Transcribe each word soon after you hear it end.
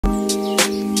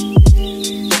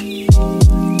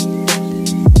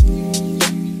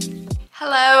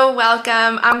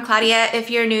welcome. I'm Claudia. If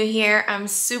you're new here, I'm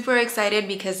super excited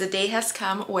because the day has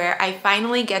come where I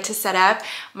finally get to set up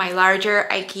my larger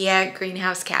Ikea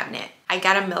greenhouse cabinet. I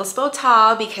got a Millsbo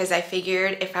tall because I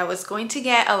figured if I was going to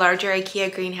get a larger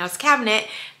Ikea greenhouse cabinet,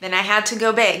 then I had to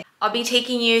go big. I'll be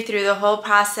taking you through the whole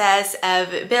process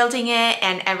of building it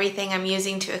and everything I'm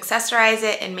using to accessorize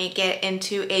it and make it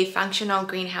into a functional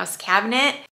greenhouse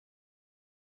cabinet.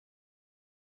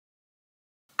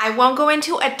 I won't go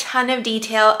into a ton of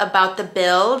detail about the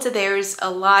build. There's a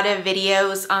lot of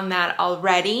videos on that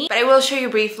already, but I will show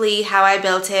you briefly how I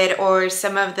built it or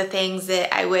some of the things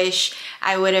that I wish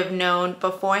I would have known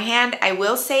beforehand. I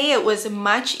will say it was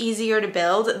much easier to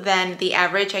build than the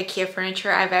average IKEA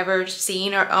furniture I've ever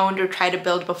seen or owned or tried to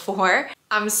build before.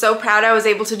 I'm so proud I was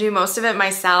able to do most of it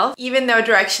myself, even though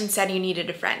directions said you needed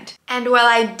a friend. And while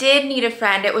I did need a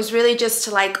friend, it was really just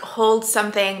to like hold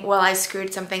something while I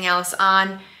screwed something else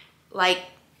on, like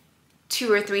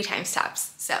 2 or 3 times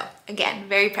tops. So again,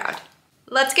 very proud.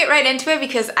 Let's get right into it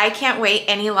because I can't wait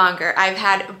any longer. I've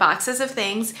had boxes of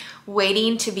things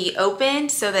waiting to be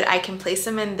opened so that I can place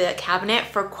them in the cabinet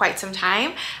for quite some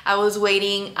time. I was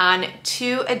waiting on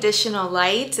 2 additional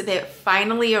lights that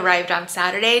finally arrived on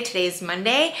Saturday. Today's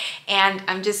Monday, and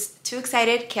I'm just too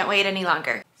excited. Can't wait any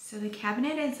longer. So the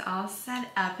cabinet is all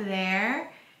set up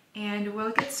there, and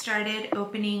we'll get started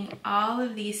opening all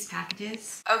of these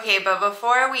packages. Okay, but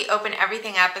before we open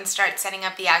everything up and start setting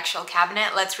up the actual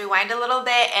cabinet, let's rewind a little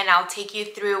bit and I'll take you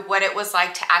through what it was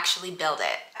like to actually build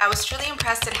it. I was truly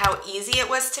impressed at how easy it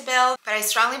was to build, but I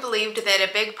strongly believed that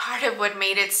a big part of what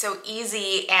made it so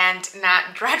easy and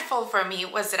not dreadful for me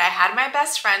was that I had my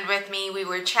best friend with me. We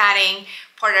were chatting,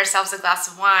 poured ourselves a glass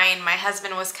of wine. My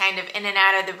husband was kind of in and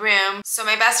out of the room. So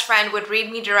my best friend would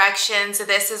read me directions.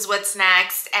 This is what's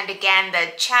next. And again,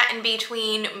 the chat in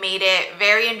between made it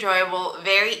very enjoyable,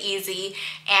 very easy.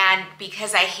 And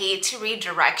because I hate to read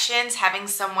directions, having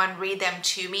someone read them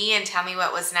to me and tell me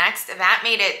what was next, that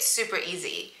made it super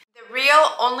easy. The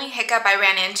real only hiccup I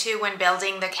ran into when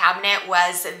building the cabinet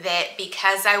was that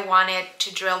because I wanted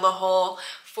to drill the hole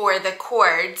for the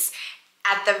cords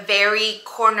at the very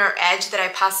corner edge that I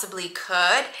possibly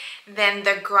could, then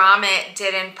the grommet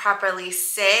didn't properly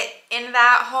sit in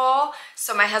that hole.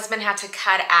 So my husband had to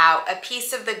cut out a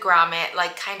piece of the grommet,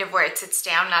 like kind of where it sits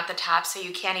down, not the top, so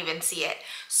you can't even see it,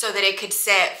 so that it could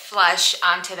sit flush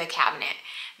onto the cabinet.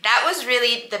 That was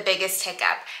really the biggest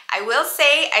hiccup. I will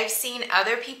say I've seen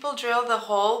other people drill the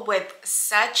hole with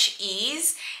such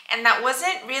ease, and that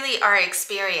wasn't really our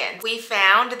experience. We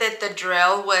found that the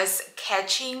drill was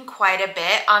catching quite a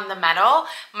bit on the metal.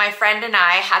 My friend and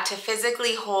I had to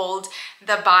physically hold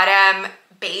the bottom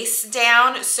base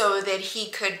down so that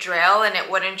he could drill and it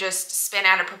wouldn't just spin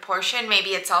out of proportion.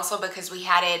 Maybe it's also because we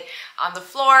had it on the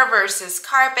floor versus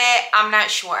carpet, I'm not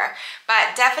sure.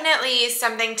 But definitely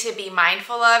something to be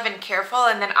mindful of and careful,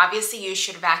 and then obviously you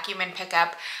should vacuum and pick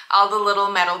up all the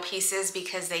little metal pieces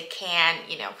because they can,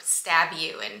 you know, stab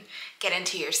you and get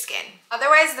into your skin.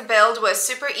 Otherwise, the build was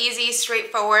super easy,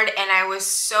 straightforward, and I was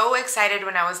so excited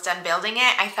when I was done building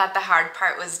it. I thought the hard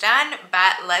part was done,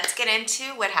 but let's get into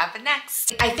what happened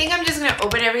next. I think I'm just gonna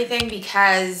open everything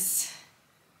because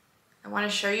I wanna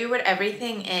show you what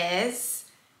everything is.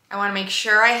 I wanna make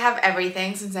sure I have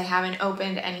everything since I haven't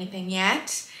opened anything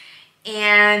yet.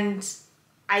 And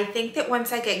I think that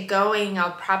once I get going,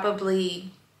 I'll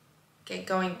probably get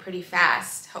going pretty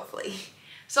fast, hopefully.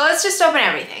 So let's just open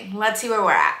everything. Let's see where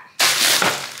we're at.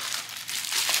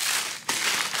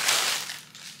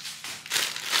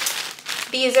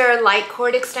 These are light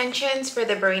cord extensions for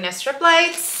the Barina strip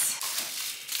lights.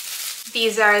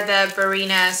 These are the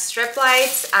Barina strip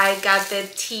lights. I got the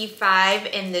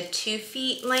T5 in the 2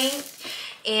 feet length,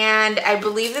 and I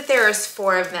believe that there is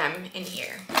 4 of them in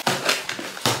here.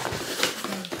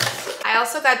 I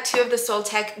also got 2 of the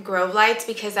Soltech Grove lights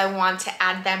because I want to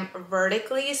add them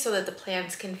vertically so that the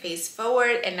plants can face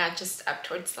forward and not just up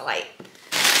towards the light.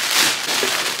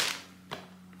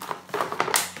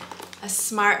 A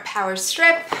smart power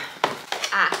strip.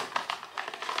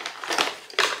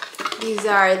 These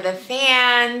are the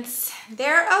fans.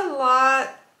 They're a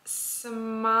lot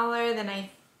smaller than I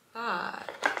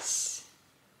thought.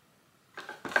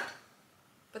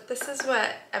 But this is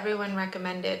what everyone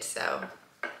recommended, so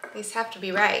these have to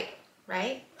be right?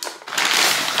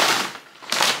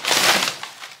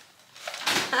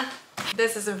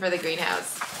 This isn't for the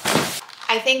greenhouse.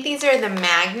 I think these are the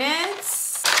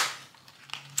magnets.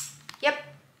 Yep.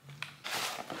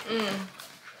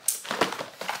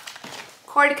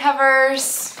 Cord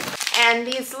covers. And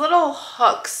these little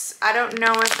hooks. I don't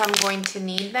know if I'm going to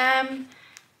need them,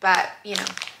 but you know,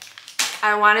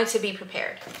 I wanted to be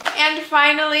prepared. And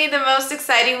finally, the most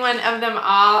exciting one of them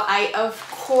all, I of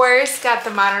course got the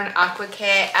Modern Aqua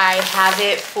kit. I have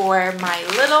it for my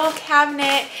little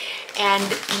cabinet, and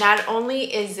not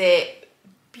only is it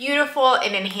beautiful,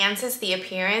 it enhances the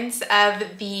appearance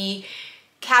of the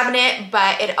cabinet,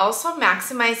 but it also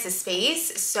maximizes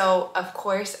space. So of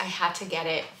course I had to get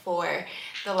it for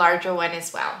the larger one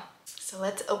as well. So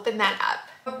let's open that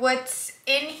up. What's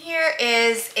in here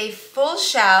is a full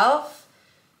shelf,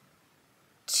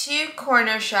 2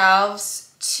 corner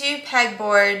shelves, 2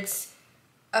 pegboards,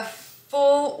 a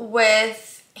full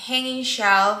width hanging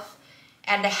shelf,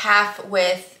 and a half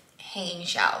width hanging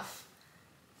shelf,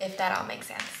 if that all makes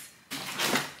sense.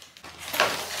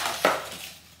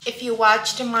 If you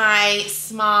watched my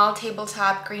small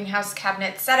tabletop greenhouse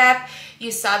cabinet setup,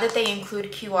 you saw that they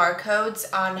include QR codes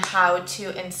on how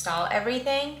to install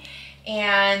everything.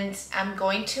 And I'm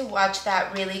going to watch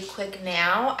that really quick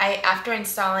now. After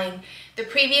installing the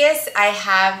previous, I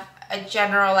have a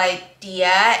general idea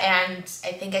and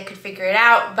I think I could figure it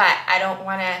out, but I don't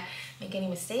want to make any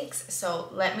mistakes. So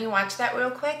let me watch that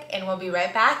real quick and we'll be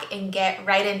right back and get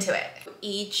right into it.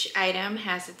 Each item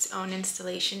has its own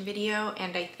installation video,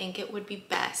 and I think it would be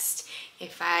best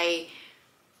if I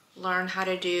learn how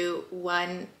to do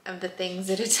one of the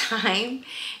things at a time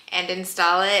and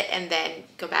install it and then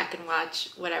go back and watch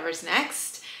whatever's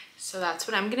next. So that's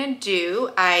what I'm gonna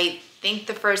do. I think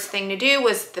the first thing to do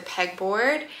was the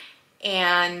pegboard,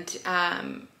 and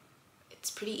it's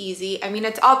pretty easy. I mean,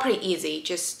 it's all pretty easy,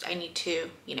 just I need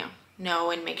to, you know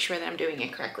and make sure that I'm doing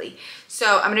it correctly.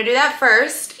 So I'm gonna do that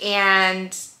first,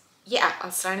 and yeah, I'll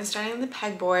start installing the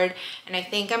pegboard, and I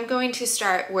think I'm going to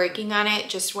start working on it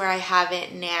just where I have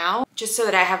it now, just so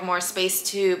that I have more space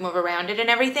to move around it and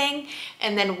everything.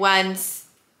 And then once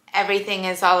everything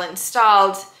is all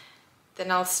installed,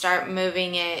 then I'll start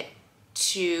moving it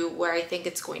to where I think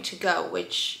it's going to go,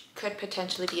 which could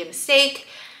potentially be a mistake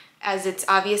as it's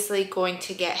obviously going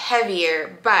to get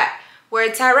heavier. But where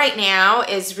it's at right now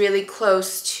is really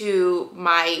close to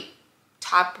my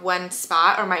top one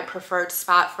spot, or my preferred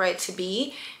spot for it to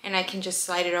be, and I can just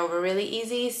slide it over really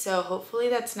easy. So hopefully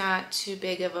that's not too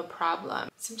big of a problem.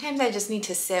 Sometimes I just need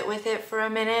to sit with it for a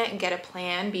minute and get a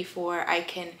plan before I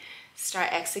can start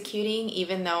executing,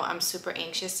 even though I'm super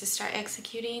anxious to start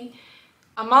executing.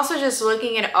 I'm also just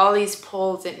looking at all these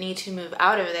poles that need to move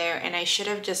out of there, and I should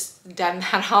have just done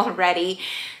that already.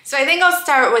 So I think I'll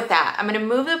start with that. I'm gonna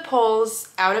move the poles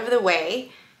out of the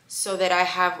way so that I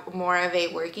have more of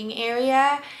a working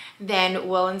area. Then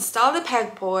we'll install the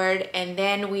pegboard, and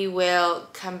then we will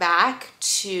come back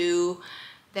to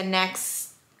the next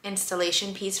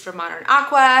installation piece for Modern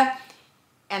Aqua,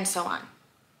 and so on.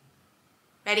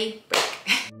 Ready? Break.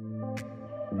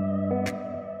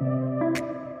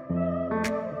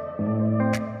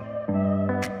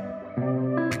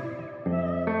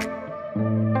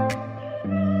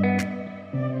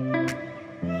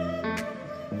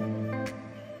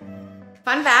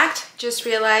 Fun fact, just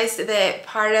realized that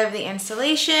part of the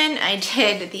installation I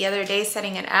did the other day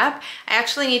setting it up, I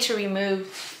actually need to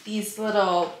remove these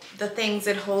the things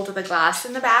that hold the glass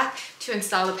in the back to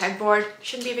install the pegboard.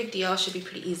 Shouldn't be a big deal, should be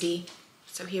pretty easy.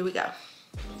 So here we go.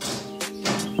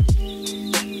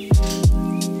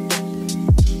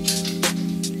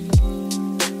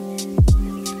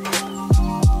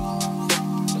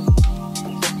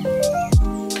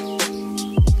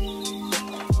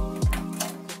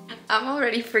 I'm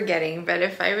already forgetting, but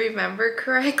if I remember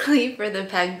correctly, for the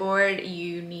pegboard,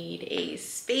 you need a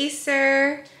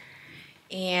spacer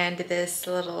and this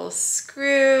little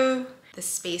screw. The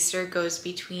spacer goes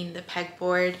between the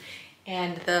pegboard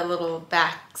and the little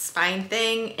back spine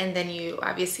thing, and then you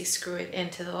obviously screw it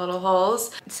into the little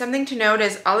holes. Something to note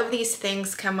is all of these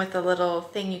things come with a little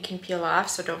thing you can peel off,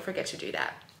 so don't forget to do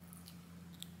that.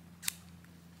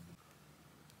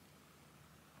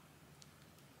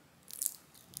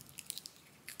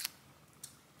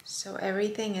 So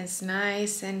everything is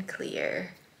nice and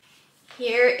clear.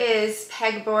 Here is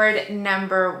pegboard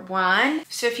number 1.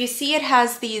 So if you see, it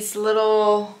has these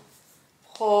little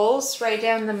holes right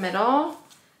down the middle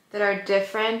that are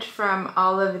different from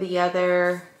all of the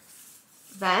other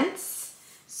vents.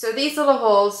 So these little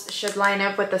holes should line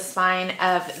up with the spine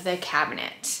of the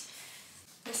cabinet.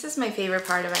 This is my favorite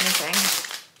part of anything.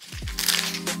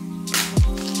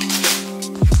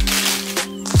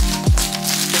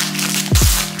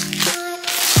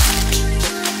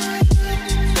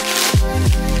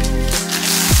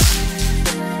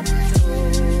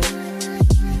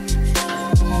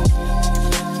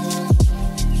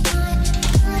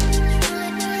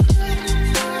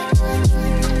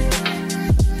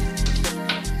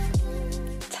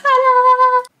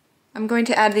 I'm going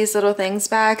to add these little things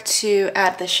back to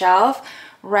add the shelf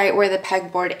right where the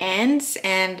pegboard ends,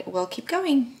 and we'll keep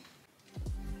going.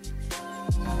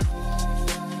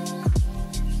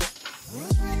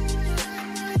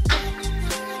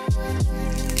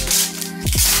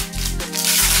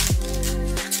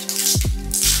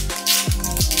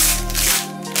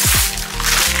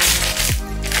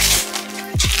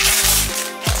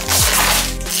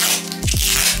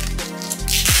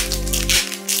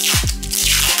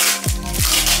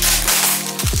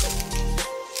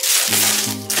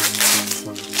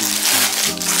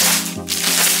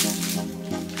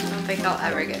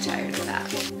 I'll ever get tired of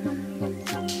that.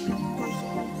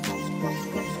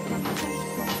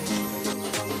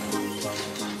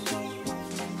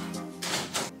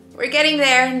 We're getting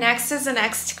there. Next is the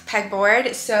next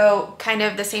pegboard. So kind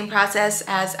of the same process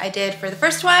as I did for the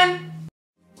first one.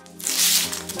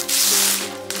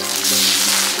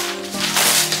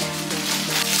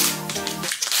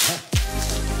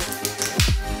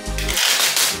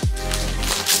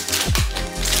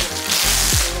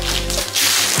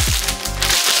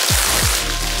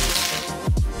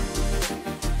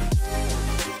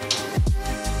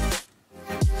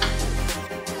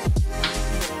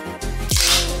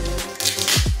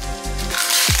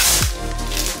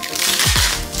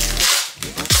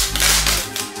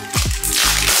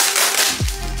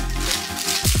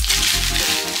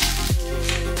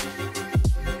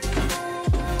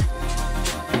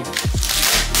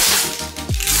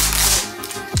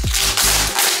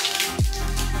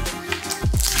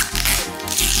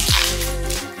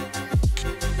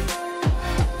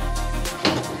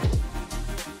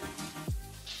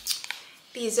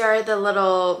 These are the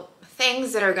little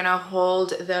things that are gonna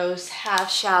hold those half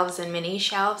shelves and mini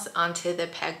shelves onto the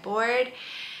pegboard,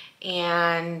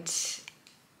 and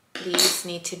these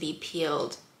need to be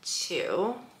peeled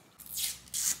too.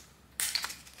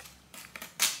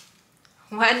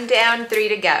 1 down, 3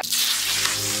 to go.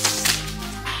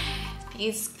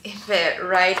 These fit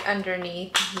right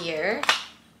underneath here,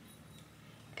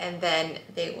 and then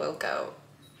they will go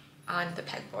on the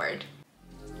pegboard.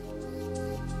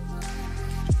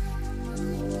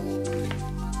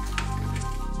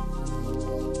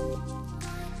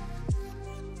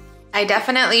 I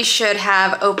definitely should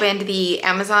have opened the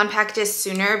Amazon packages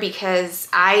sooner because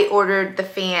I ordered the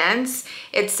fans.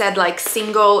 It said like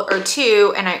single or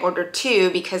 2, and I ordered 2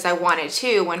 because I wanted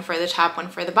 2, one for the top, one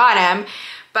for the bottom.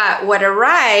 But what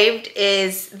arrived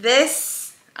is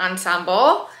this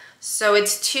ensemble. So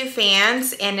it's 2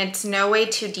 fans, and it's no way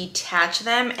to detach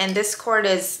them. And this cord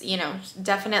is, you know,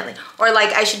 definitely, or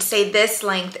like I should say this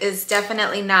length is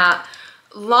definitely not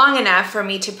long enough for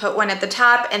me to put one at the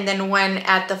top and then one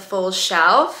at the full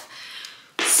shelf.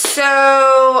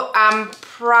 So I'm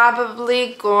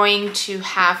probably going to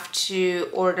have to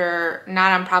order,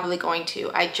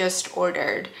 I just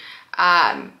ordered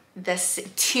this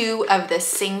 2 of the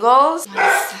singles. 1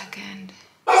 second,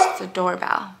 it's the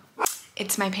doorbell.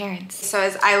 It's my parents. So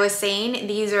as I was saying,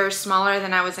 these are smaller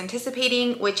than I was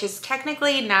anticipating, which is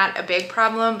technically not a big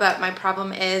problem, but my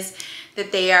problem is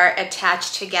that they are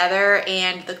attached together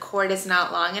and the cord is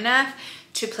not long enough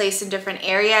to place in different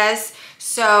areas.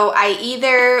 So I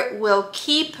either will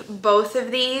keep both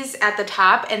of these at the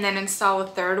top and then install a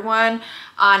 3rd one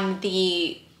on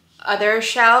the other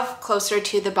shelf closer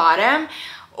to the bottom,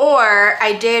 or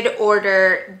I did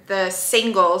order the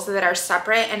singles that are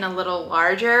separate and a little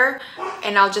larger,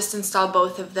 and I'll just install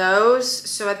both of those.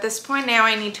 So at this point now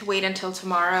I need to wait until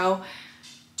tomorrow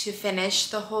to finish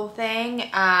the whole thing.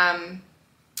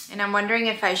 And I'm wondering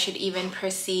if I should even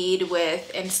proceed with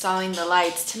installing the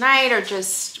lights tonight or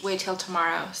just wait till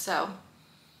tomorrow. So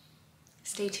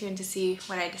stay tuned to see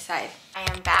what I decide. I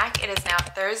am back. It is now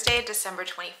Thursday, December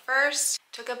 21st.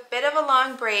 Took a bit of a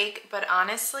long break, but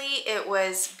honestly, it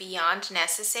was beyond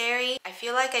necessary. I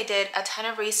feel like I did a ton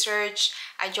of research.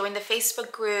 I joined the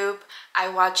Facebook group. I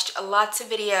watched lots of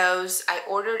videos. I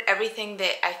ordered everything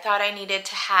that I thought I needed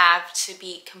to have to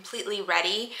be completely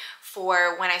ready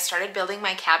for when I started building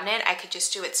my cabinet. I could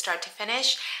just do it start to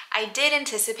finish. I did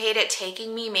anticipate it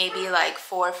taking me maybe like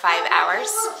 4 or 5 hours.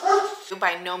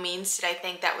 By no means did I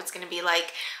think that was gonna be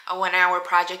like a 1-hour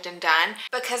project and done,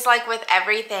 because like with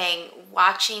everything,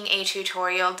 watching a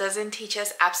tutorial doesn't teach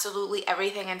us absolutely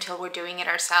everything until we're doing it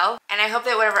ourselves. And I hope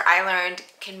that whatever I learned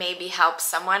can maybe help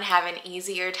someone have an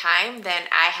easier time than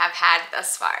I have had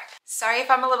thus far. Sorry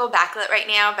if I'm a little backlit right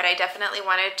now, but I definitely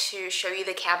wanted to show you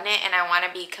the cabinet and I want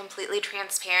to be completely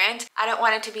transparent. I don't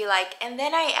want it to be like, and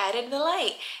then I added the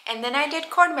light, and then I did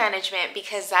cord management,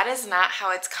 because that is not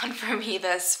how it's gone for me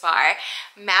thus far.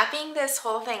 Mapping this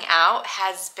whole thing out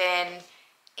has been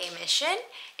a mission.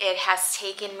 It has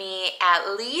taken me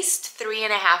at least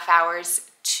 3.5 hours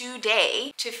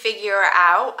today to figure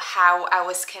out how I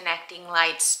was connecting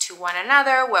lights to one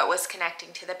another, what was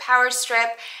connecting to the power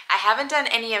strip. I haven't done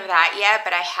any of that yet,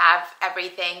 but I have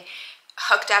everything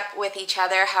hooked up with each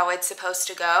other how it's supposed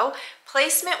to go.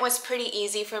 Placement was pretty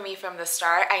easy for me from the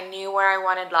start. I knew where I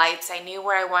wanted lights, I knew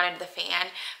where I wanted the fan,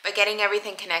 but getting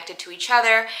everything connected to each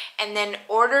other and then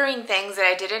ordering things that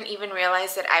I didn't even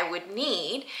realize that I would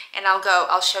need, and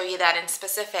I'll show you that in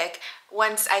specific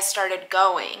once I started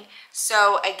going.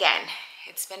 So again,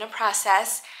 it's been a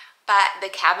process, but the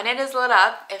cabinet is lit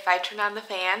up. If I turn on the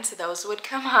fans, those would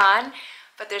come on,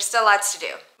 but there's still lots to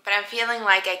do. But I'm feeling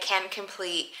like I can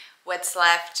complete what's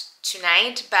left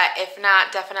tonight, but if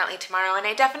not, definitely tomorrow. And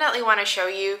I definitely want to show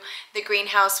you the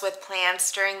greenhouse with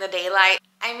plants during the daylight.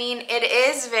 I mean, it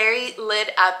is very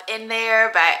lit up in there,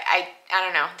 but I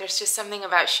don't know, there's just something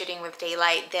about shooting with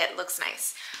daylight that looks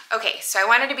nice. Okay, so I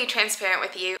wanted to be transparent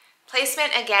with you.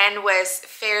 Placement again was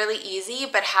fairly easy,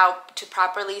 but how to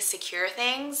properly secure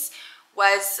things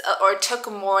was or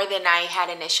took more than I had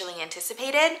initially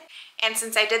anticipated. And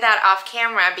since I did that off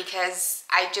camera because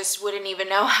I just wouldn't even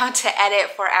know how to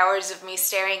edit for hours of me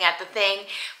staring at the thing,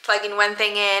 plugging one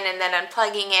thing in and then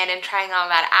unplugging it and trying all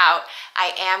that out,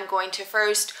 I am going to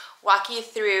first walk you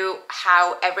through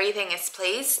how everything is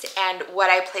placed and what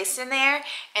I placed in there,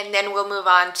 and then we'll move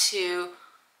on to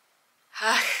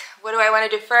what do I want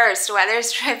to do first, weather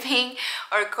stripping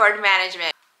or cord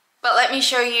management. But let me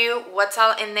show you what's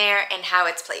all in there and how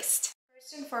it's placed.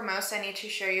 First and foremost, I need to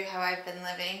show you how I've been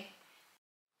living.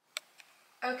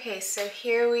 Okay, so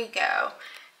here we go.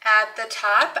 At the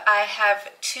top, I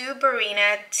have two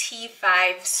Barina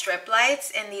T5 strip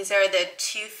lights, and these are the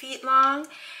 2 feet long.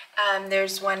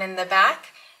 There's one in the back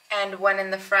and one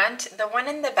in the front. The one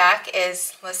in the back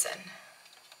is, listen.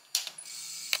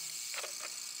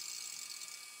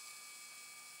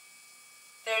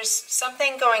 There's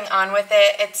something going on with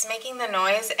it. It's making the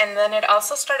noise, and then it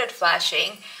also started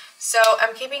flashing. So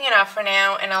I'm keeping it off for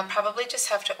now, and I'll probably just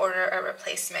have to order a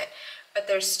replacement. But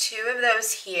there's 2 of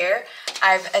those here.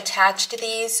 I've attached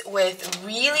these with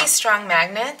really strong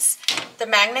magnets. The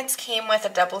magnets came with a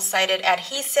double-sided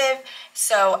adhesive,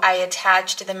 so I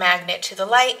attached the magnet to the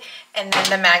light, and then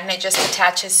the magnet just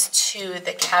attaches to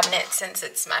the cabinet since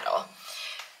it's metal.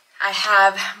 I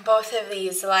have both of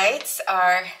these lights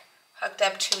are hooked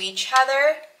up to each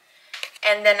other,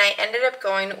 and then I ended up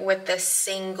going with the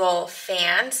single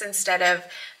fans instead of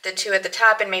the 2 at the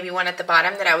top and maybe 1 at the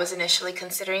bottom that I was initially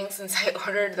considering since I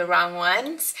ordered the wrong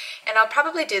ones. And I'll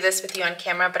probably do this with you on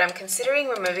camera, but I'm considering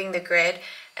removing the grid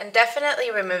and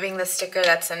definitely removing the sticker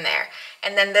that's in there.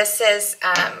 And then this is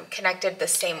connected the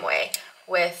same way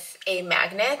with a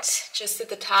magnet just at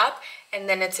the top, and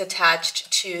then it's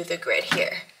attached to the grid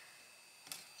here.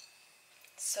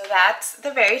 So that's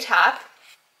the very top.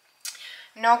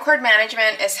 No cord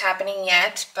management is happening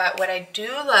yet, but what I do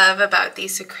love about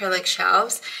these acrylic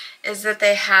shelves is that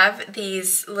they have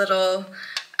these little,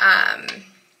 I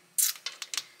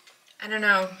don't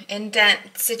know,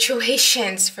 indent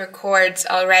situations for cords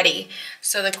already.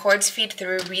 So the cords feed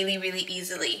through really, really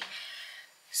easily.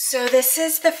 So this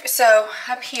is so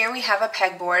up here we have a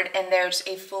pegboard, and there's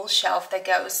a full shelf that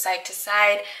goes side to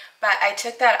side, but I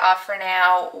took that off for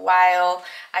now while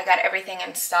I got everything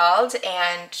installed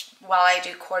and while I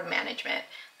do cord management.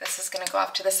 This is going to go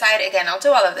off to the side. Again, I'll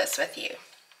do all of this with you.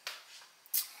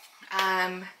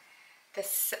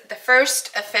 The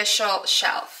first official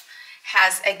shelf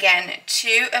has, again,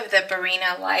 2 of the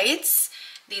Barina lights.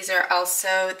 These are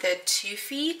also the 2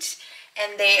 feet,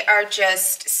 and they are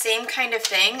just same kind of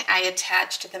thing. I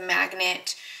attached the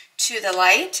magnet to the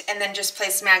light and then just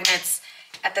placed magnets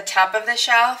at the top of the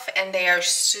shelf, and they are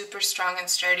super strong and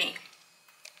sturdy.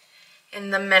 In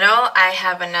the middle, I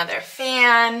have another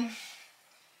fan,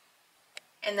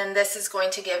 and then this is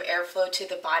going to give airflow to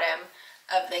the bottom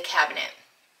of the cabinet.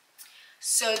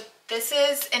 So this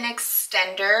is an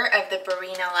extender of the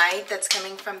Barina light that's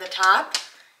coming from the top,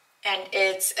 and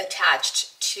it's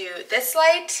attached to this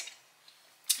light.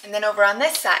 And then over on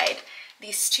this side,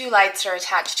 these 2 lights are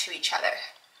attached to each other.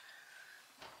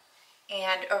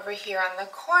 And over here on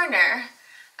the corner,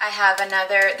 I have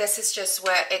another, this is just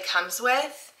what it comes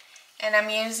with. And I'm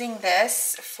using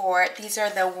this for, these are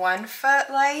the 1 foot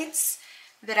lights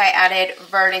that I added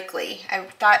vertically. I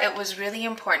thought it was really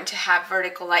important to have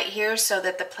vertical light here so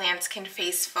that the plants can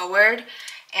face forward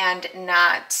and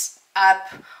not up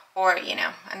or, you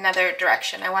know, another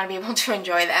direction. I want to be able to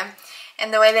enjoy them.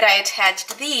 And the way that I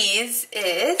attached these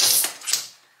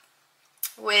is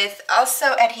with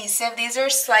also adhesive. These are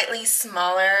slightly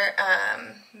smaller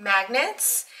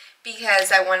magnets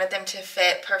because I wanted them to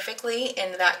fit perfectly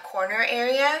in that corner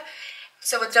area.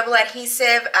 So with double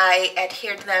adhesive, I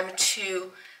adhered them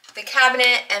to the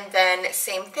cabinet, and then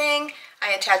same thing,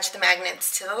 I attached the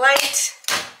magnets to the light,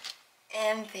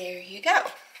 and there you go.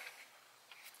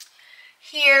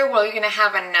 Here, well, you're gonna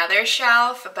have another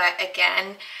shelf, but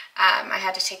again, I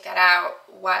had to take that out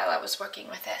while I was working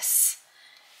with this.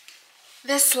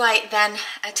 This light then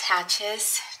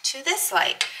attaches to this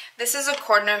light. This is a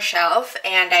corner shelf,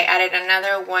 and I added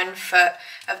another 1 foot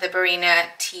of the Barina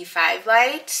T5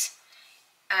 light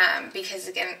because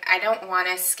again, I don't want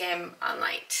to skim on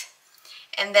light.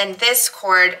 And then this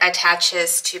cord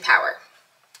attaches to power.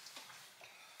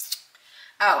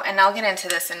 Oh, and I'll get into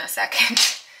this in a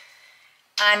second.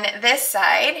 On this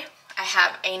side, I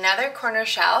have another corner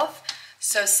shelf.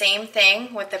 So same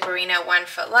thing with the Barina 1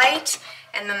 foot light,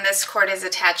 and then this cord is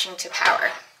attaching to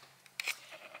power.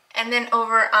 And then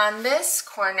over on this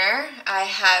corner, I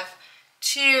have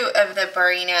 2 of the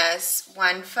Barina's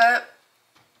 1 foot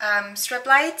strip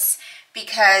lights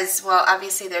because, well,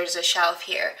 obviously there's a shelf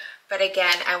here, but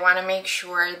again, I want to make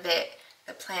sure that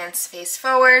the plants face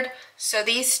forward. So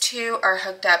these 2 are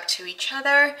hooked up to each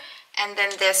other, and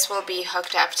then this will be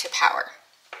hooked up to power.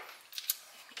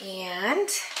 And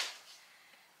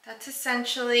that's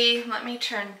essentially, let me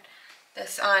turn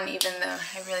this on even though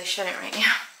I really shouldn't right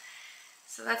now.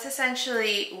 So that's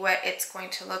essentially what it's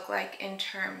going to look like in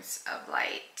terms of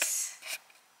light.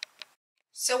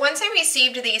 So once I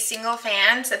received these single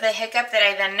fans, the hiccup that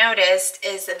I then noticed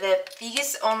is that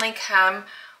these only come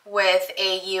with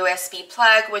a USB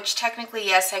plug, which technically,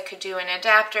 yes, I could do an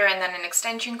adapter and then an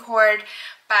extension cord,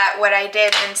 but what I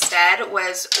did instead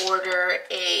was order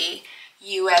a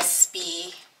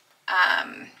USB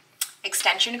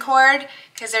extension cord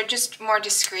because they're just more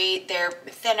discreet, they're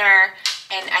thinner,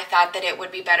 and I thought that it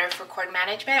would be better for cord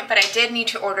management, but I did need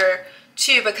to order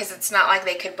 2 because it's not like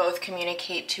they could both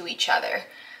communicate to each other,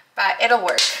 but it'll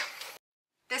work.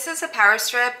 This is a power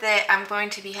strip that I'm going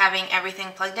to be having everything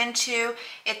plugged into.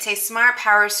 It's a smart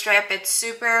power strip. It's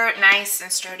super nice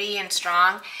and sturdy and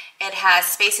strong. It has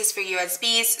spaces for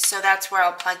USBs, so that's where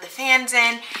I'll plug the fans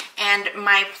in. And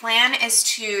my plan is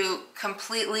to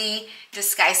completely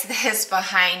disguise this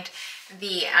behind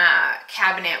the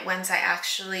cabinet once I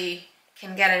actually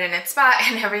can get it in its spot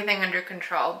and everything under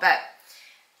control. But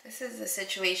this is the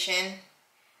situation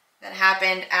that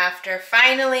happened after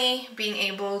finally being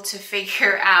able to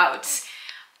figure out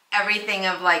everything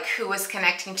of like who was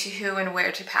connecting to who and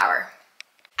where to power.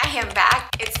 I am back.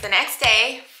 It's the next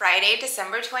day, Friday,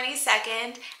 December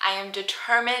 22nd. I am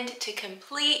determined to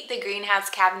complete the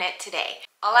greenhouse cabinet today.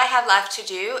 All I have left to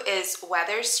do is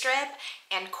weather strip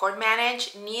and cord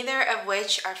manage, neither of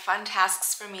which are fun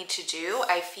tasks for me to do.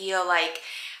 I feel like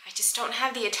I just don't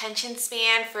have the attention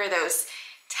span for those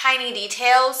tiny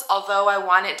details, although I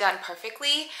want it done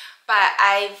perfectly. But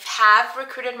I have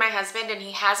recruited my husband and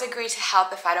he has agreed to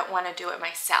help if I don't want to do it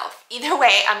myself. Either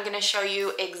way, I'm going to show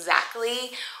you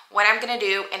exactly what I'm going to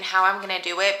do and how I'm going to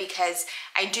do it because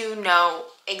I do know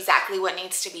exactly what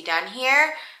needs to be done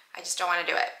here. I just don't want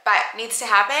to do it, but it needs to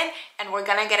happen and we're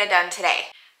going to get it done today.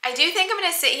 I do think I'm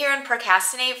going to sit here and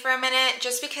procrastinate for a minute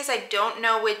just because I don't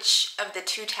know which of the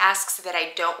 2 tasks that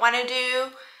I don't want to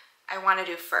do I want to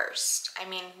do first. I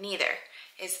mean, neither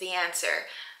is the answer.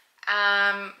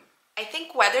 I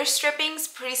think weather stripping's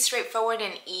pretty straightforward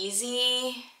and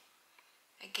easy.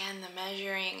 Again, the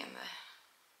measuring and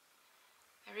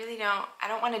I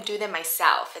don't want to do them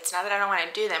myself. It's not that I don't want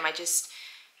to do them. I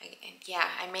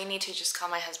may need to just call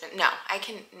my husband. No, I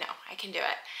can do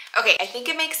it. Okay, I think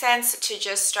it makes sense to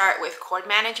just start with cord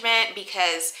management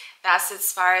because that's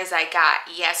as far as I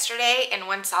got yesterday. And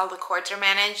once all the cords are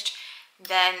managed,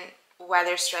 then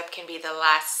weather strip can be the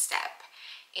last step.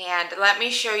 And let me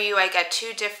show you, I got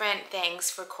 2 different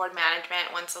things for cord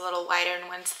management. One's a little wider and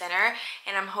one's thinner.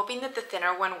 And I'm hoping that the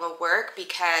thinner one will work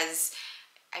because,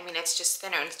 I mean, it's just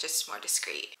thinner and it's just more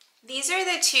discreet. These are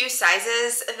the 2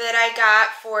 sizes that I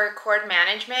got for cord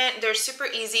management. They're super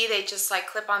easy. They just like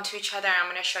clip onto each other. I'm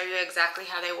going to show you exactly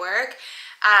how they work.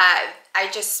 I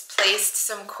just placed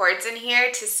some cords in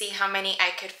here to see how many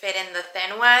I could fit in the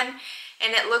thin one.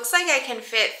 And it looks like I can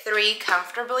fit 3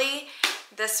 comfortably.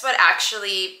 This would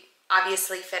actually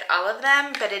obviously fit all of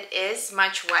them, but it is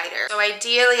much wider. So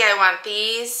ideally I want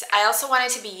these. I also want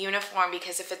it to be uniform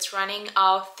because if it's running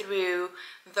all through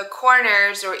the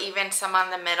corners or even some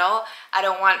on the middle, I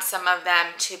don't want some of them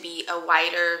to be a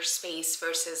wider space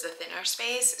versus a thinner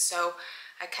space. So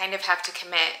I kind of have to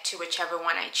commit to whichever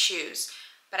one I choose.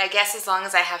 But I guess as long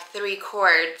as I have 3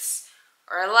 cords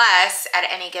or less at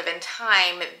any given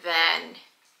time, then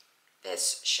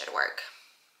this should work.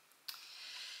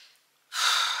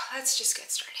 let's just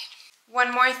get started.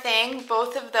 One more thing,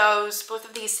 both of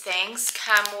these things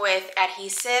come with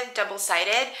adhesive,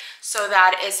 double-sided, so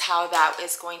that is how that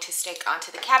is going to stick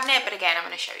onto the cabinet, but again, I'm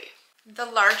going to show you. The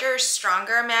larger,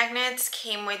 stronger magnets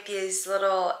came with these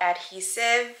little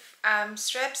adhesive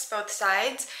strips, both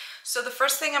sides. So the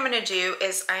first thing I'm going to do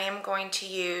is I am going to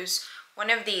use one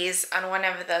of these on one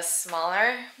of the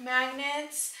smaller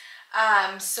magnets.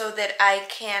 So that I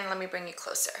can, let me bring you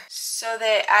closer, so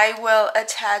that I will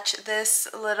attach this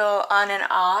little on and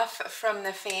off from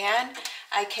the fan.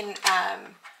 I can,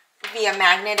 via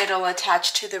magnet, it'll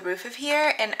attach to the roof of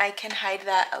here, and I can hide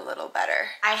that a little better.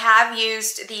 I have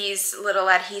used these little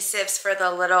adhesives for the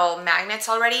little magnets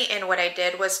already, and what I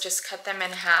did was just cut them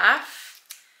in half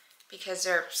because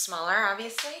they're smaller,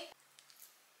 obviously.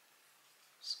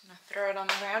 Just gonna throw it on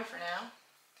the ground for now.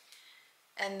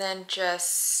 And then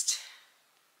just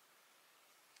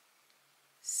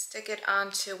stick it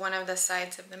onto one of the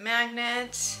sides of the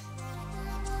magnet.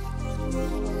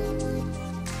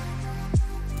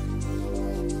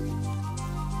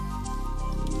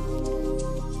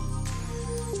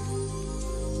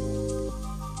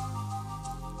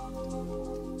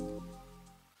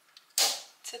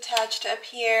 It's attached up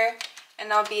here,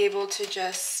 and I'll be able to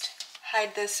just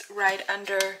hide this right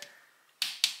under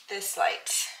this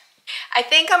light. I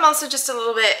think I'm also just a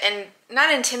little bit, and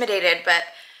not intimidated, but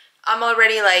I'm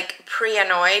already like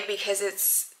pre-annoyed because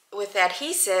it's with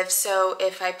adhesive, so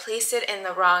if I place it in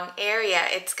the wrong area,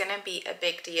 it's gonna be a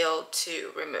big deal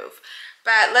to remove.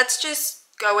 But let's just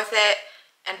go with it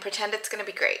and pretend it's gonna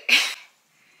be great.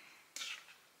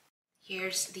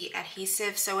 Here's the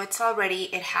adhesive, so it's already,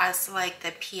 it has like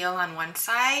the peel on one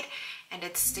side and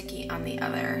it's sticky on the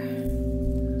other.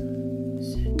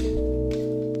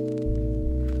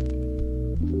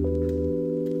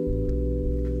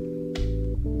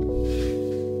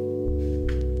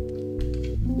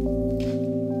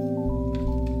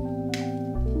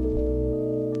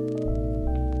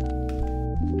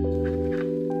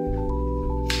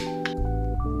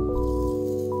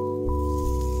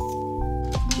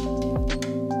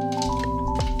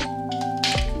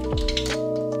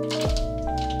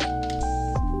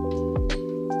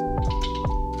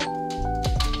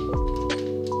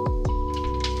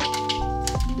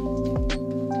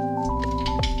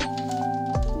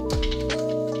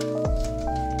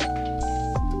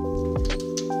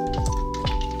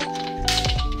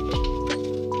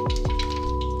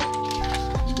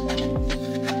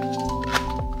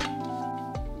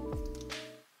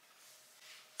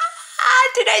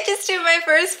 Did I just do my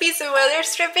first piece of weather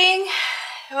stripping?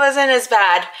 It wasn't as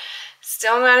bad.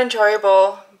 Still not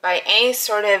enjoyable by any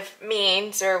sort of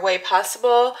means or way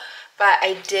possible, but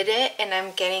I did it and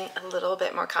I'm getting a little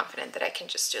bit more confident that I can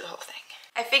just do the whole thing.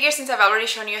 I figure since I've already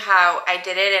shown you how I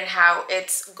did it and how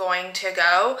it's going to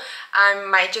go, I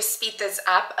might just speed this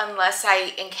up unless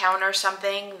I encounter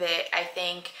something that I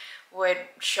think would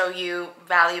show you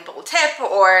valuable tip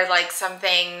or like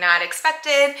something not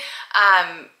expected.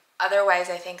 Otherwise,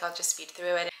 I think I'll just speed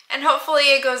through it and hopefully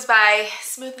it goes by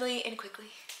smoothly and quickly.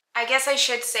 I guess I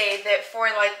should say that for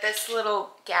like this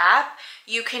little gap,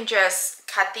 you can just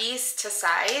cut these to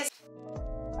size.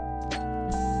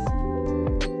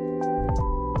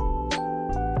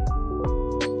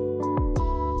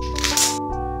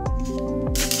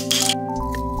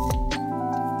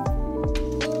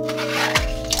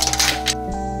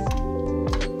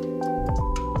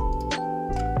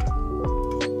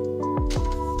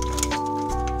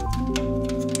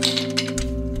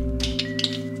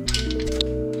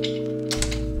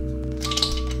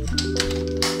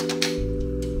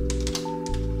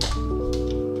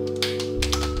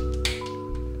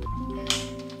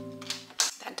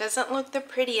 Doesn't look the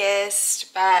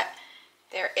prettiest, but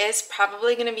there is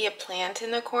probably going to be a plant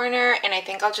in the corner, and I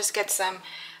think I'll just get some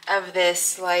of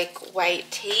this like white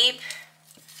tape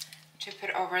to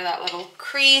put over that little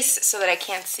crease so that I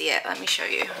can't see it. Let me show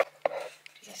you. Do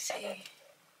you see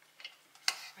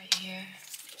right here?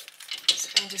 So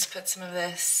I'm gonna just put some of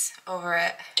this over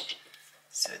it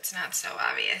so it's not so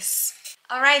obvious.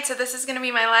 All right, so this is going to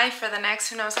be my life for the next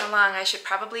who knows how long. I should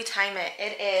probably time it.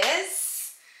 It is,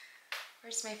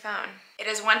 where's my phone? It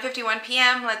is 1:51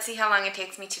 p.m. Let's see how long it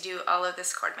takes me to do all of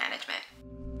this cord management.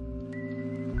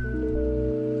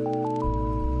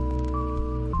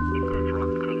 If there's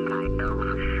one thing I know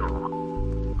for sure,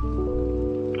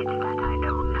 it's that I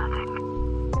know nothing.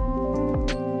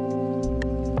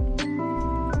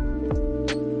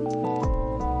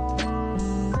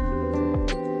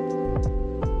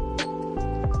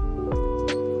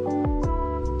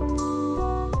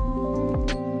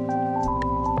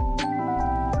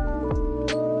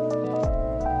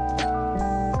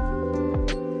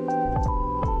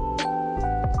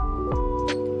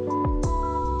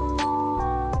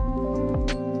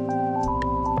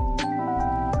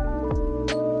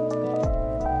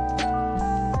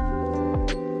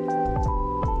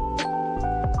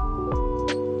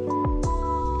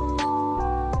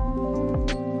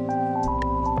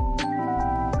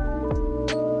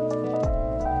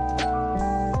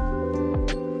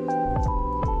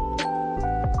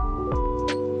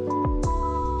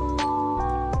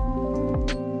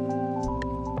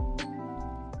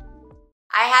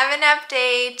 I have an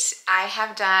update. I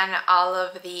have done all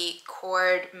of the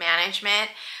cord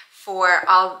management for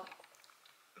all,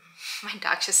 my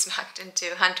dog just knocked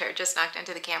into, Hunter just knocked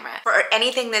into the camera. For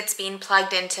anything that's being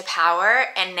plugged into power,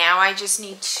 and now I just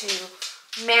need to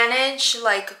manage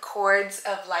like cords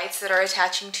of lights that are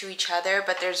attaching to each other,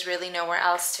 but there's really nowhere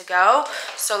else to go.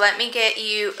 So let me get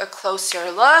you a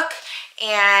closer look,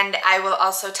 and I will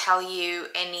also tell you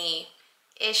any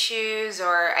issues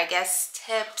or I guess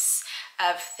tips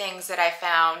of things that I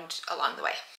found along the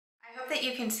way. I hope that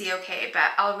you can see okay,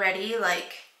 but already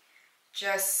like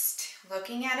just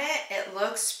looking at it, it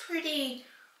looks pretty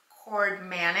cord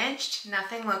managed.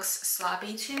 Nothing looks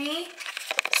sloppy to me.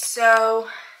 So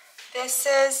this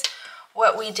is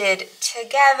what we did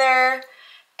together.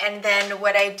 And then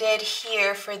what I did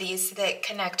here for these that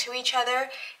connect to each other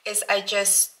is I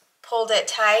just pulled it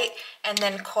tight and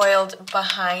then coiled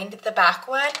behind the back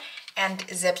one and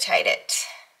zip tied it.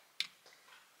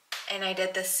 And I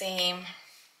did the same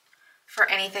for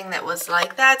anything that was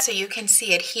like that, so you can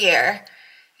see it here.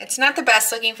 It's not the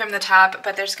best looking from the top,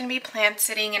 but there's gonna be plants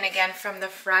sitting in again from the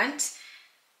front.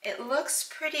 It looks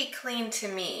pretty clean to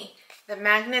me. The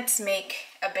magnets make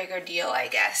a bigger deal, I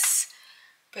guess.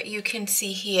 But you can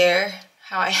see here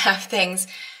how I have things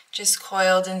just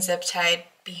coiled and zip tied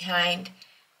behind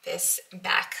this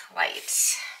back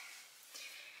light.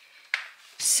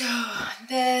 So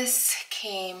this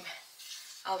came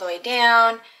all the way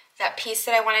down. That piece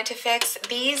that I wanted to fix,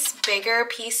 these bigger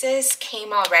pieces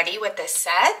came already with this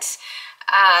set.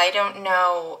 I don't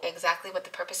know exactly what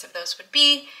the purpose of those would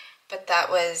be, but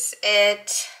that was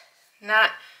it.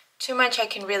 Not too much I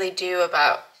can really do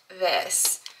about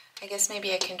this. I guess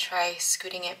maybe I can try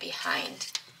scooting it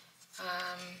behind.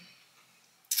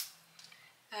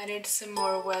 Added some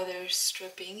more weather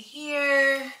stripping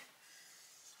here,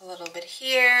 a little bit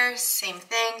here, same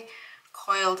thing.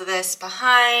 Coiled this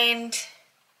behind.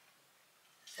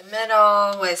 The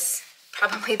middle was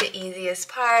probably the easiest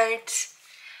part.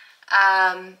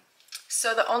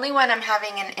 So the only one I'm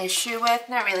having an issue with,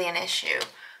 not really an issue,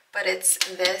 but it's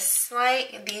this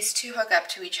light. These two hook up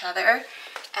to each other,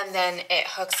 and then it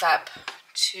hooks up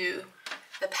to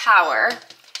the power.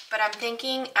 But I'm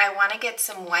thinking I want to get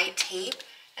some white tape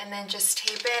and then just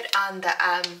tape it on the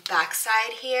back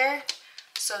side here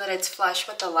so that it's flush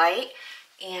with the light,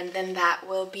 and then that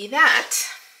will be that.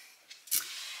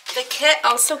 The kit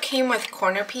also came with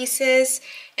corner pieces,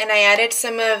 and I added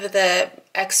some of the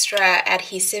extra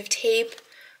adhesive tape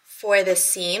for the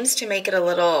seams to make it a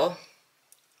little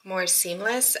more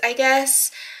seamless, I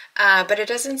guess. But it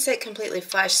doesn't sit completely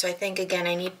flush, so I think, again,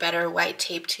 I need better white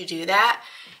tape to do that.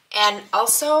 And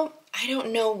also, I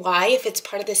don't know why, if it's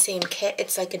part of the same kit,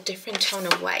 it's like a different tone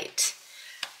of white.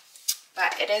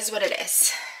 But it is what it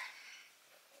is.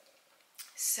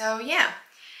 So yeah,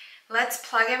 let's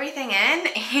plug everything in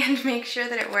and make sure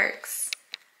that it works.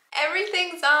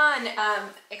 Everything's on,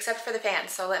 except for the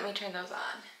fans, so let me turn those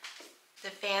on. The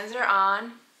fans are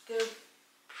on. They're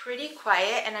pretty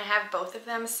quiet, and I have both of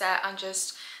them set on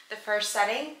just the first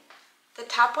setting. The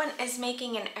top one is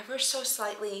making an ever so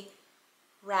slightly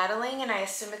rattling, and I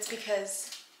assume it's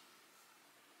because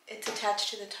it's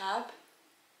attached to the top,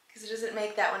 because it doesn't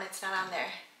make that when it's not on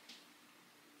there.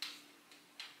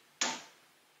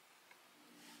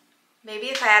 Maybe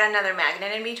if I add another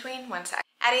magnet in between, one sec.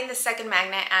 Adding the second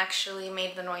magnet actually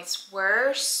made the noise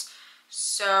worse,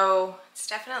 so it's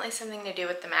definitely something to do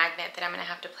with the magnet that I'm gonna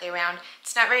have to play around.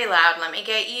 It's not very loud. Let me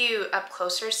get you up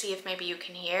closer, see if maybe you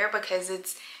can hear, because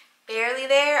it's barely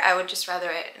there. I would just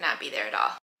rather it not be there at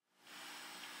all.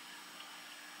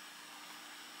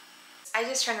 I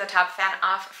just turned the top fan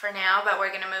off for now, but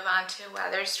we're gonna move on to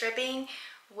weather stripping,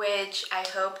 which I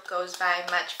hope goes by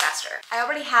much faster. I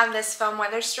already have this foam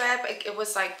weather strip. It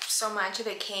was like so much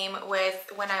that came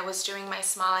with when I was doing my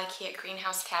small Ikea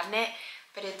greenhouse cabinet,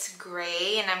 but it's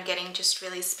gray and I'm getting just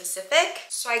really specific.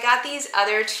 So I got these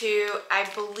other two. I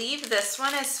believe this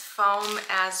one is foam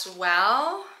as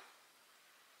well.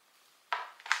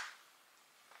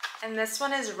 And this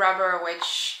one is rubber,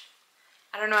 which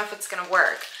I don't know if it's gonna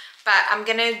work. But I'm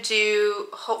gonna do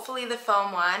hopefully the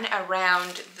foam one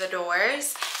around the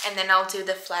doors, and then I'll do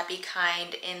the flappy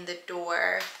kind in the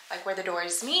door, like where the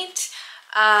doors meet.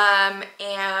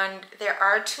 And there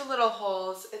are two little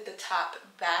holes at the top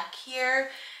back here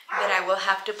that I will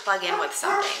have to plug in with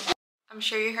something. I'm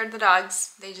sure you heard the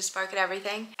dogs. They just bark at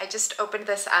everything. I just opened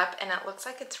this up and it looks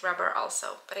like it's rubber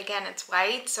also. But again, it's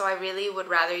white, so I really would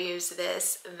rather use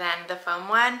this than the foam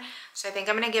one. So I think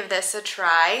I'm gonna give this a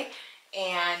try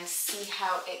and see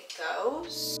how it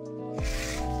goes.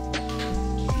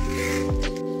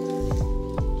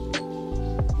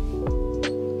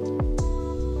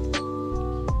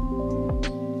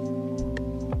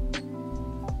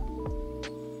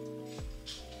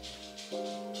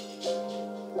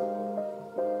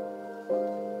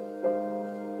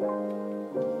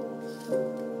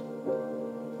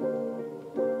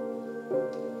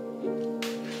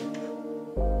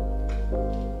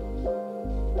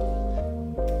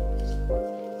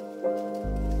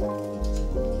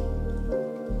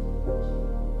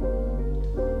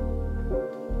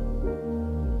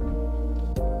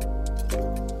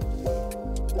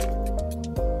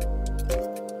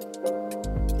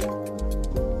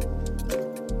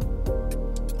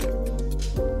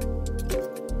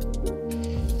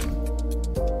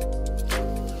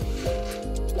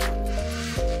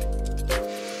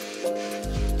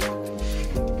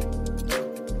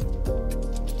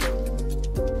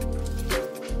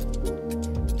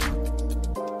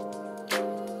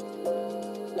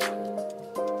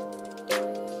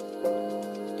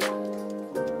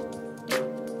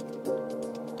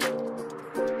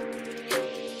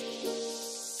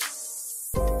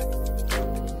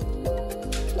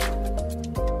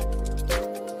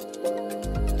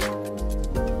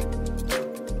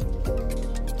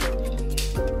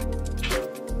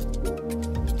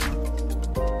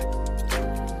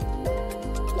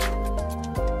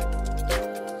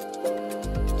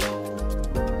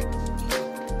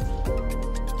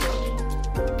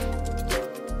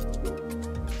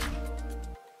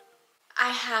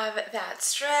 have that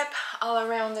strip all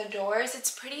around the doors.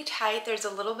 It's pretty tight. There's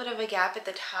a little bit of a gap at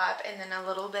the top and then a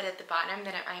little bit at the bottom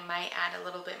that I might add a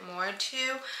little bit more to,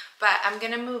 but I'm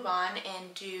gonna move on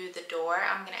and do the door.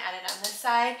 I'm gonna add it on this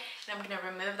side, and I'm gonna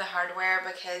remove the hardware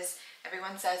because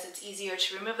everyone says it's easier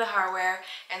to remove the hardware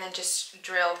and then just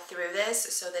drill through this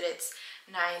so that it's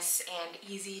nice and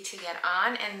easy to get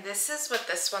on. And this is what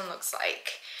this one looks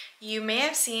like. You may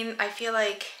have seen, I feel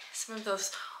like some of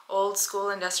those old school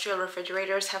industrial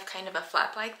refrigerators have kind of a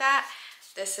flap like that.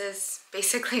 This is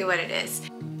basically what it is.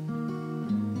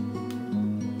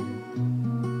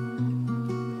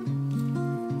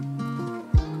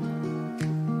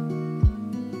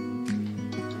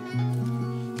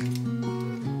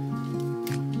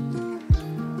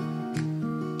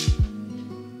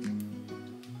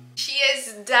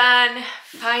 Done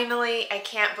finally. I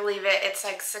can't believe it. It's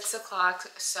like 6 o'clock,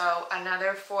 so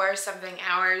another 4 something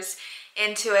hours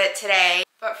into it today.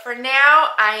 But for now,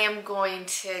 I am going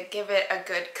to give it a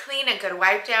good clean, a good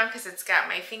wipe down, because it's got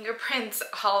my fingerprints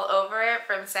all over it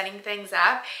from setting things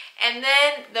up. And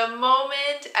then the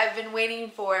moment I've been waiting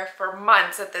for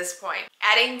months at this point,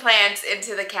 adding plants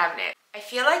into the cabinet. I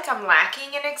feel like I'm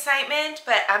lacking in excitement,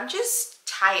 but I'm just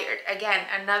tired. Again,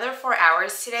 another 4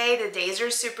 hours today. The days are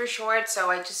super short,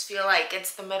 so I just feel like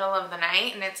it's the middle of the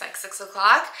night and it's like 6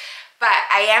 o'clock. But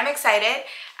I am excited.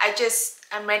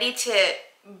 I'm ready to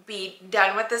be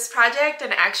done with this project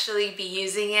and actually be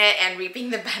using it and reaping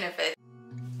the benefits.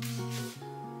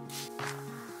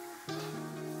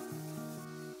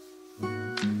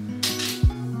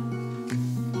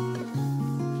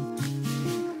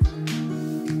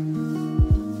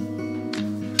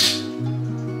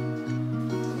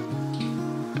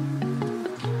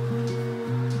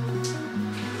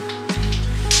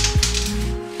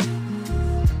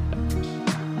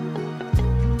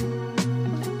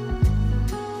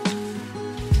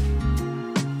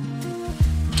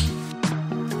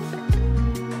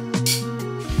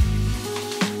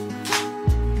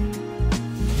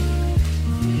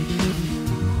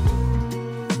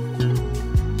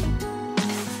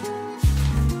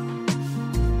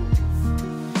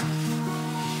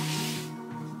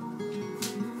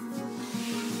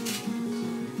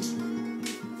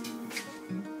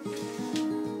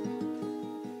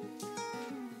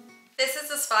 This is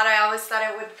the spot I always thought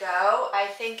it would go. I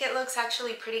think it looks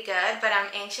actually pretty good, but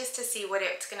I'm anxious to see what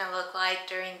it's gonna look like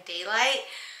during daylight.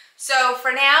 So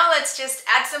for now, let's just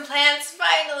add some plants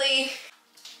finally.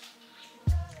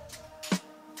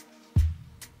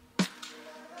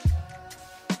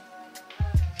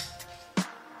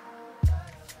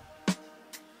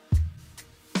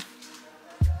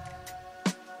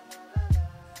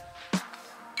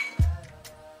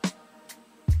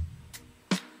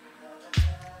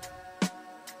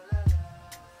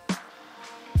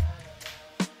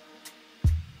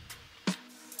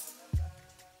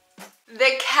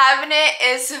 The cabinet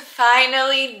is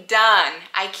finally done.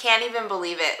 I can't even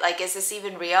believe it. Like, is this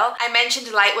even real? I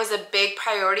mentioned light was a big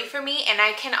priority for me, and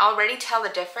I can already tell the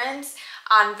difference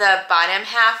on the bottom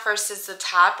half versus the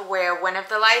top, where one of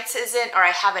the lights isn't, or I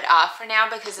have it off for now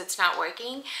because it's not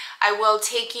working. I will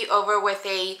take you over with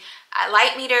a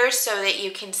light meter so that you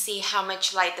can see how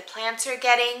much light the plants are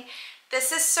getting.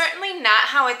 This is certainly not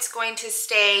how it's going to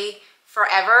stay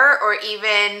forever, or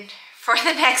even for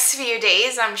the next few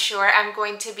days. I'm sure I'm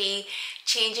going to be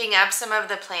changing up some of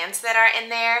the plants that are in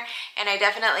there, and I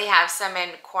definitely have some in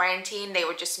quarantine. They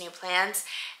were just new plants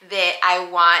that I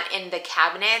want in the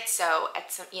cabinet, so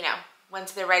at some,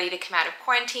 once they're ready to come out of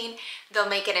quarantine, they'll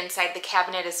make it inside the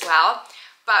cabinet as well.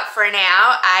 But for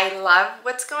now, I love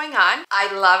what's going on.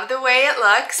 I love the way it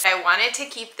looks. I wanted to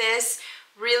keep this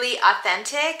really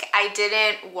authentic. I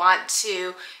didn't want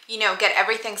to, get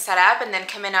everything set up and then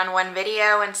come in on one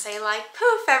video and say like,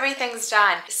 poof, everything's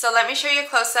done. So let me show you a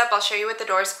close-up. I'll show you with the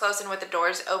doors closed and with the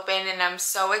doors open, and I'm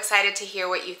so excited to hear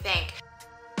what you think.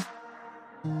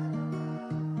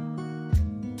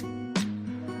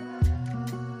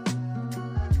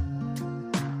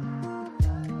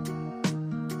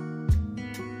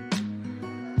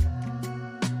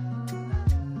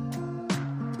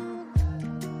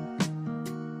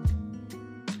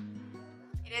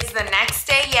 The next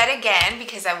day yet again,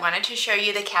 because I wanted to show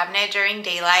you the cabinet during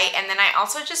daylight, and then I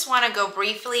also just want to go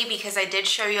briefly, because I did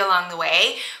show you along the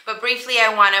way, but briefly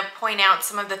I want to point out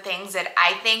some of the things that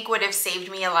I think would have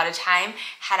saved me a lot of time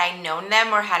had I known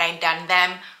them or had I done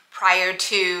them prior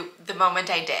to the moment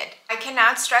I did. I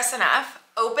cannot stress enough,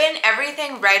 open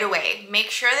everything right away.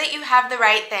 Make sure that you have the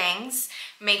right things.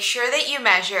 make sure that you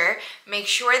measure, make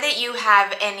sure that you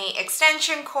have any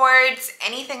extension cords,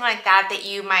 anything like that that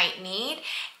you might need,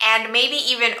 and maybe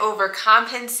even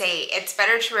overcompensate. It's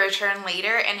better to return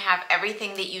later and have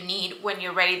everything that you need when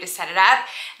you're ready to set it up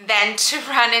than to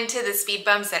run into the speed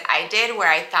bumps that I did where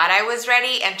I thought I was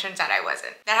ready and turns out I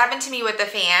wasn't. That happened to me with the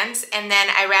fans, and then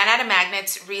I ran out of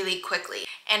magnets really quickly.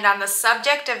 And on the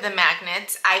subject of the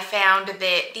magnets, I found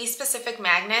that these specific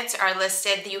magnets are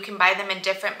listed, that you can buy them in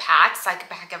different packs, like a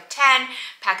pack of 10,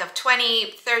 pack of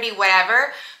 20, 30,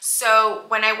 whatever. So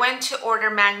when I went to order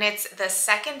magnets the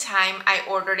second time, I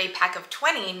ordered a pack of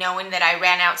 20, knowing that I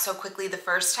ran out so quickly the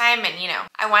first time, and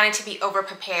I wanted to be over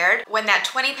prepared. When that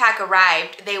 20 pack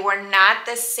arrived, they were not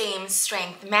the same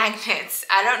strength magnets.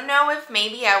 I don't know if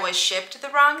maybe I was shipped the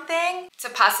wrong thing. It's a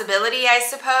possibility, I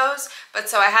suppose, but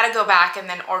so I had to go back and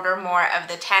then order more of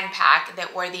the 10 pack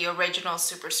that were the original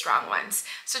super strong ones.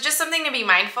 So just something to be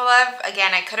mindful of.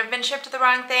 Again, I could have been shipped the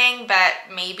wrong thing, but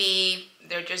maybe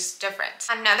they're just different.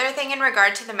 Another thing in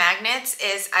regard to the magnets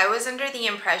is I was under the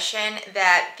impression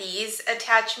that these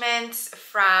attachments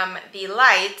from the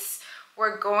lights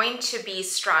were going to be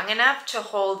strong enough to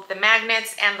hold the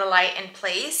magnets and the light in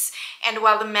place. And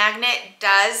while the magnet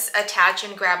does attach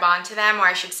and grab onto them, or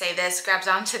I should say this grabs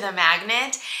onto the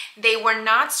magnet, they were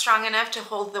not strong enough to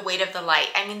hold the weight of the light.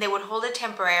 I mean, they would hold it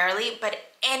temporarily, but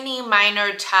any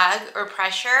minor tug or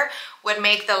pressure would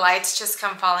make the lights just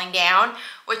come falling down,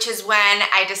 which is when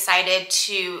I decided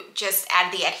to just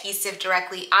add the adhesive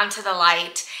directly onto the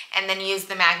light and then use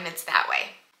the magnets that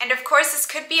way. And of course, this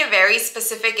could be a very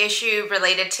specific issue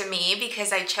related to me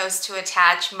because I chose to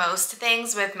attach most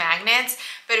things with magnets,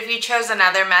 but if you chose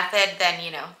another method, then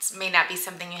it may not be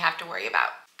something you have to worry about.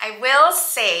 I will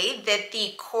say that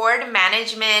the cord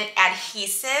management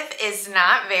adhesive is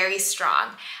not very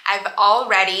strong. I've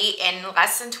already, in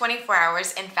less than 24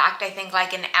 hours, in fact, I think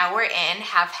like an hour in,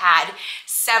 have had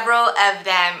several of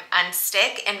them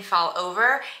unstick and fall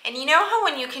over. And you know how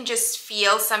when you can just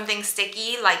feel something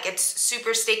sticky, like it's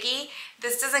super sticky?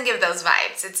 This doesn't give those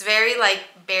vibes. It's very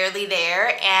barely there,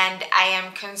 and I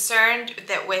am concerned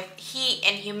that with heat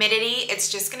and humidity,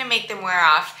 it's just gonna make them wear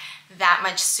off that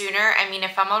much sooner. I mean,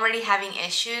 if I'm already having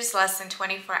issues less than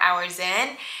 24 hours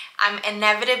in, I'm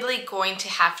inevitably going to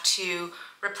have to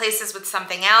replace this with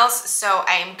something else. So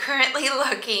I am currently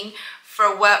looking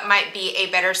for what might be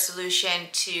a better solution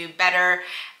to better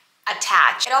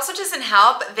attach. It also doesn't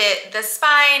help that the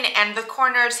spine and the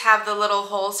corners have the little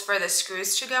holes for the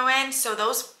screws to go in, so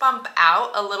those bump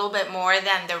out a little bit more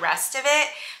than the rest of it.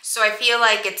 So I feel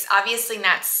like it's obviously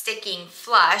not sticking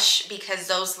flush because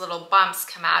those little bumps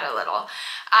come out a little.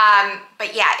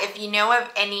 But yeah, if you know of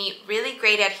any really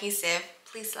great adhesive,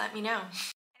 please let me know.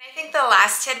 I think the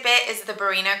last tidbit is the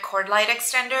Barina cord light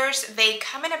extenders. They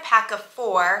come in a pack of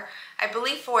 4. I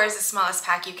believe 4 is the smallest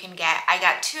pack you can get. I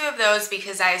got 2 of those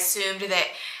because I assumed that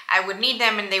I would need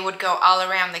them and they would go all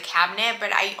around the cabinet,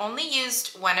 but I only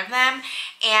used 1 of them.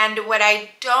 And what I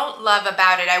don't love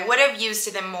about it, I would have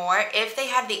used them more if they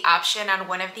had the option on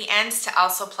one of the ends to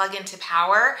also plug into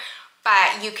power,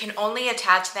 but you can only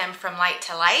attach them from light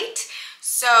to light.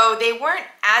 So they weren't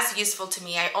as useful to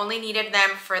me. I only needed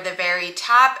them for the very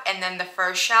top and then the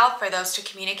first shelf for those to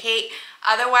communicate.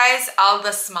 Otherwise, all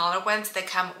the smaller ones that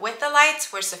come with the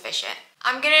lights were sufficient.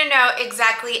 I'm gonna note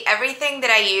exactly everything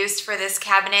that I used for this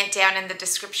cabinet down in the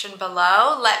description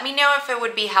below. Let me know if it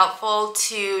would be helpful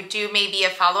to do maybe a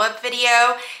follow-up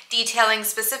video detailing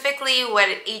specifically what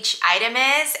each item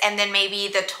is and then maybe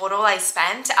the total I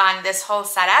spent on this whole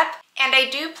setup. And I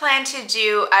do plan to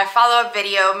do a follow-up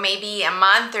video maybe a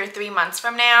month or 3 months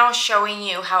from now showing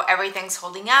you how everything's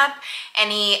holding up,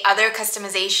 any other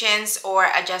customizations or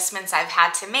adjustments I've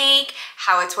had to make,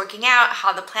 how it's working out,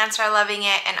 how the plants are loving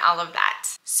it, and all of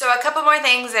that. So a couple more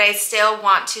things that I still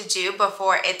want to do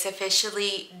before it's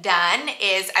officially done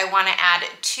is I want to add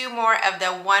 2 more of the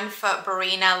 1-foot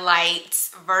Barina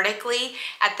lights vertically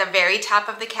at the very top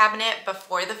of the cabinet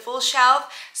before the full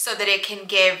shelf so that it can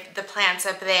give the plants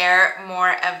up there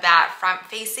more of that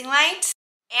front-facing light.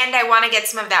 And I want to get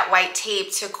some of that white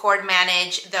tape to cord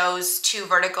manage those 2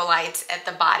 vertical lights at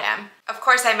the bottom. Of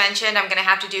course, I mentioned I'm going to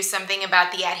have to do something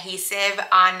about the adhesive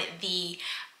on the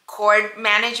cord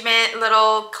management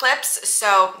little clips,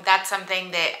 so that's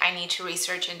something that I need to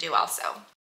research and do also.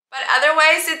 But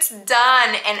otherwise, it's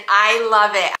done and I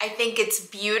love it. I think it's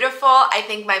beautiful. I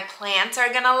think my plants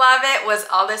are gonna love it. Was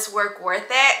all this work worth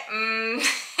it?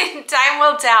 Time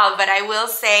will tell, but I will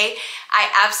say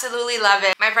I absolutely love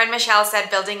it. My friend Michelle said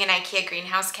building an Ikea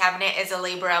greenhouse cabinet is a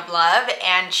labor of love,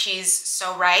 and she's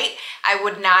so right. I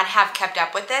would not have kept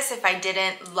up with this if I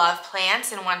didn't love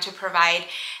plants and want to provide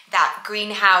that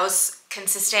greenhouse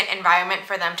consistent environment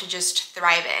for them to just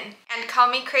thrive in. And call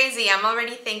me crazy, I'm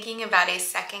already thinking about a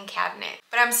second cabinet.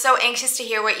 But I'm so anxious to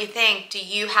hear what you think. Do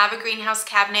you have a greenhouse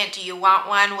cabinet? Do you want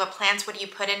one? What plants would you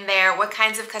put in there? What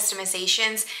kinds of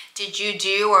customizations did you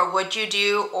do or would you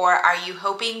do or are you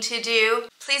hoping to do?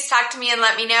 Please talk to me and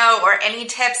let me know, or any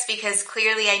tips, because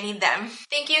clearly I need them.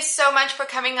 Thank you so much for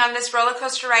coming on this roller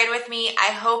coaster ride with me.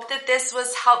 I hope that this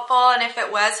was helpful, and if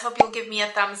it was, hope you'll give me a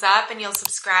thumbs up and you'll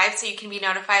subscribe so you can be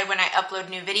notified when I upload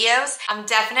new videos. I'm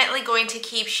definitely going to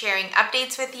keep sharing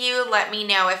updates with you. Let me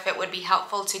know if it would be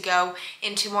helpful to go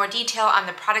into more detail on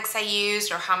the products I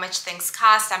used or how much things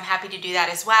cost. I'm happy to do that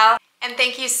as well. And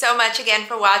thank you so much again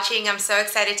for watching. I'm so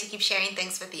excited to keep sharing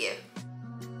things with you.